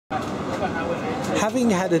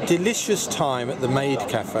Having had a delicious time at the Maid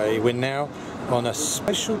Cafe, we're now on a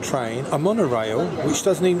special train, a monorail, which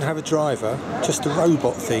doesn't even have a driver, just a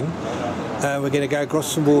robot thing. We're going to go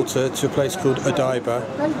across some water to a place called Odaiba,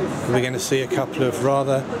 and we're going to see a couple of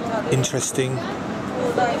rather interesting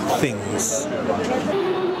things.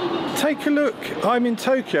 Take a look, I'm in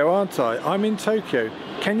Tokyo, aren't I? I'm in Tokyo.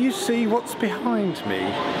 Can you see what's behind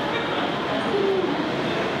me?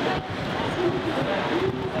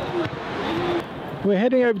 We're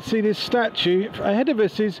heading over to see this statue. Ahead of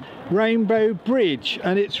us is Rainbow Bridge,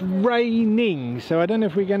 and it's raining, so I don't know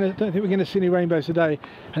if don't think we're gonna see any rainbows today.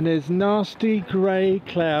 And there's nasty grey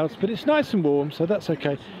clouds, but it's nice and warm, so that's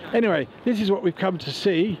okay. Anyway, this is what we've come to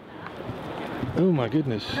see. Oh my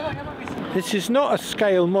goodness. This is not a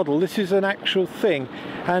scale model, this is an actual thing,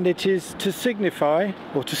 and it is to signify,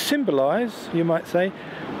 or to symbolise, you might say,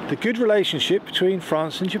 the good relationship between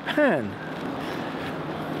France and Japan.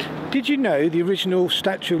 Did you know the original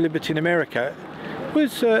Statue of Liberty in America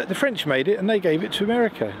was, the French made it and they gave it to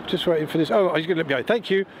America? Just waiting for this. Oh, I was going to let me go. Thank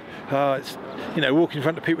you. It's, you know, walking in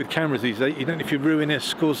front of people with cameras these days, you don't know if you ruin a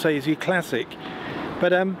Scorsese classic.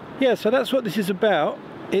 But yeah, so that's what this is about.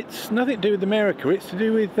 It's nothing to do with America, it's to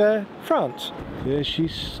do with France. There she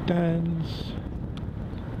stands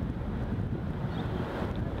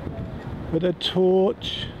with a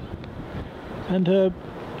torch and her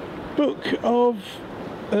book of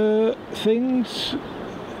things.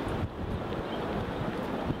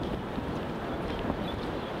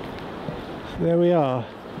 So there we are,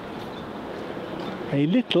 a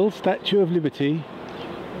little Statue of Liberty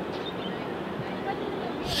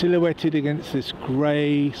silhouetted against this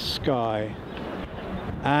grey sky,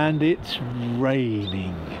 and it's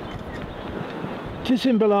raining to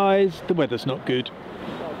symbolise the weather's not good.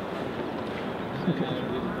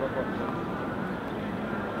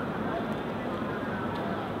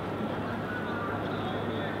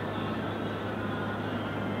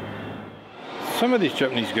 Some of these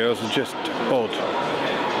Japanese girls are just odd.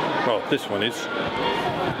 Well, this one is.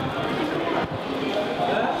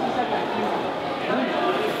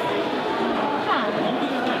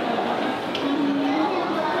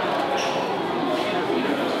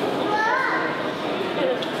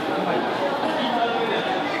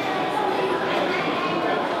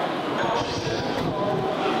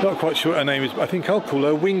 Not quite sure what her name is, but I think I'll call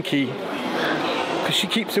her Winky, because she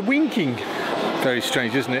keeps a winking. Very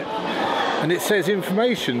strange, isn't it? And it says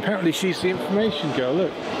information. Apparently she's the information girl,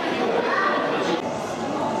 look.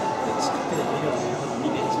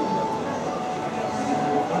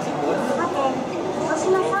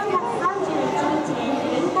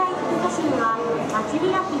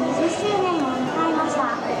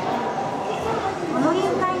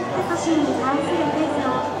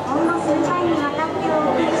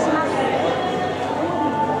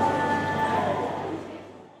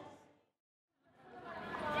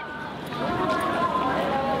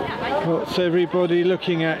 What's everybody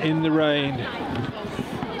looking at in the rain?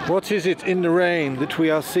 What is it in the rain that we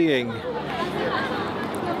are seeing?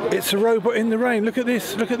 It's a robot in the rain. Look at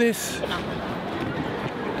this, look at this.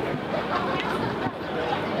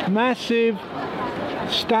 Massive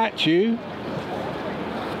statue.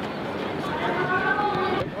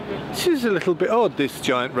 This is a little bit odd, this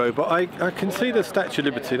giant robot. I can see the Statue of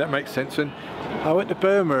Liberty, that makes sense. And I went to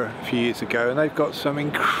Burma a few years ago and they've got some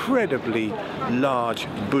incredibly large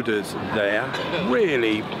Buddhas there.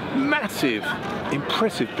 Really massive,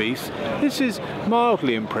 impressive beasts. This is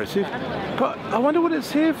mildly impressive, but I wonder what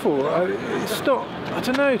it's here for. It's not, I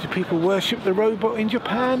don't know, do people worship the robot in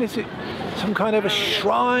Japan? Is it some kind of a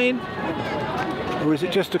shrine? Or is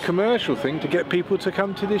it just a commercial thing to get people to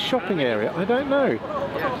come to this shopping area? I don't know.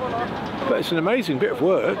 But it's an amazing bit of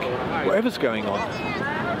work, whatever's going on.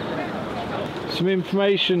 Some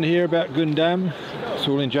information here about Gundam. It's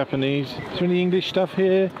all in Japanese. Is there any English stuff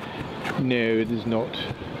here? No, there's not.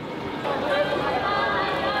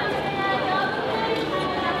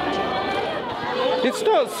 It's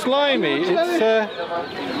not slimy, it's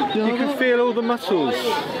you can feel all the muscles.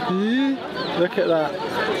 Look at that.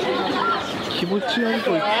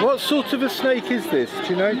 What sort of a snake is this?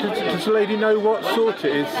 Do you know? Does the lady know what sort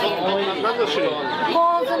it is?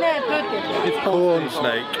 Corn snake. It's corn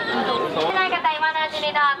snake.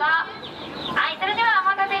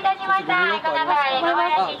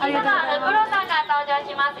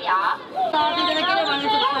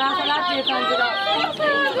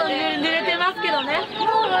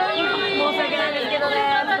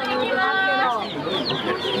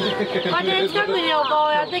こうやって近くにお顔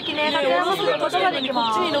をやって記念撮影をすることができ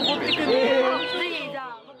ます。